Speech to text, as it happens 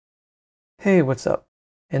Hey, what's up?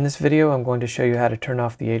 In this video, I'm going to show you how to turn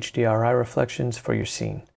off the HDRI reflections for your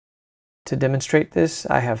scene. To demonstrate this,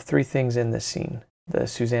 I have three things in this scene: the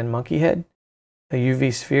Suzanne monkey head, a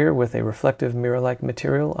UV sphere with a reflective mirror-like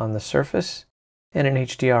material on the surface, and an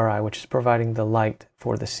HDRI, which is providing the light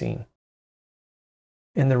for the scene.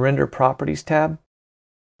 In the Render Properties tab,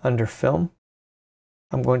 under Film,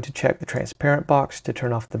 I'm going to check the transparent box to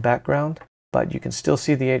turn off the background, but you can still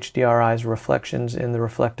see the HDRI's reflections in the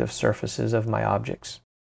reflective surfaces of my objects.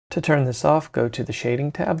 To turn this off, go to the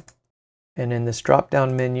Shading tab, and in this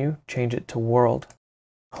drop-down menu, change it to World.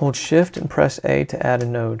 Hold Shift and press A to add a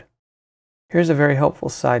node. Here's a very helpful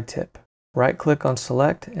side tip. Right-click on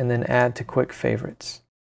Select and then Add to Quick Favorites.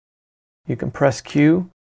 You can press Q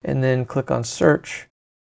and then click on Search,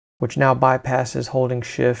 which now bypasses holding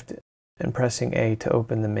Shift and pressing A to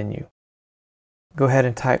open the menu. Go ahead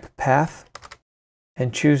and type Path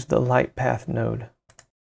and choose the Light Path node.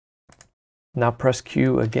 Now press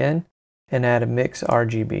Q again and add a Mix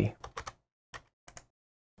RGB.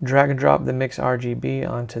 Drag and drop the Mix RGB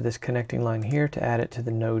onto this connecting line here to add it to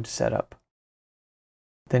the node setup.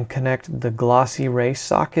 Then connect the Glossy Ray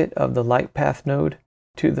socket of the Light Path node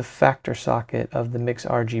to the Factor socket of the Mix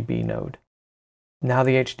RGB node. Now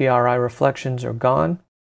the HDRI reflections are gone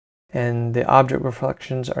and the object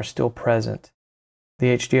reflections are still present.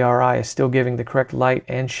 The HDRI is still giving the correct light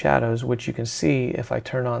and shadows, which you can see if I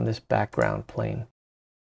turn on this background plane.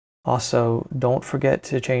 Also, don't forget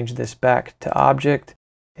to change this back to object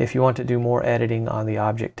if you want to do more editing on the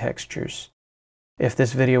object textures. If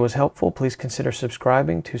this video was helpful, please consider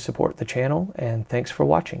subscribing to support the channel, and thanks for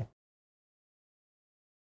watching.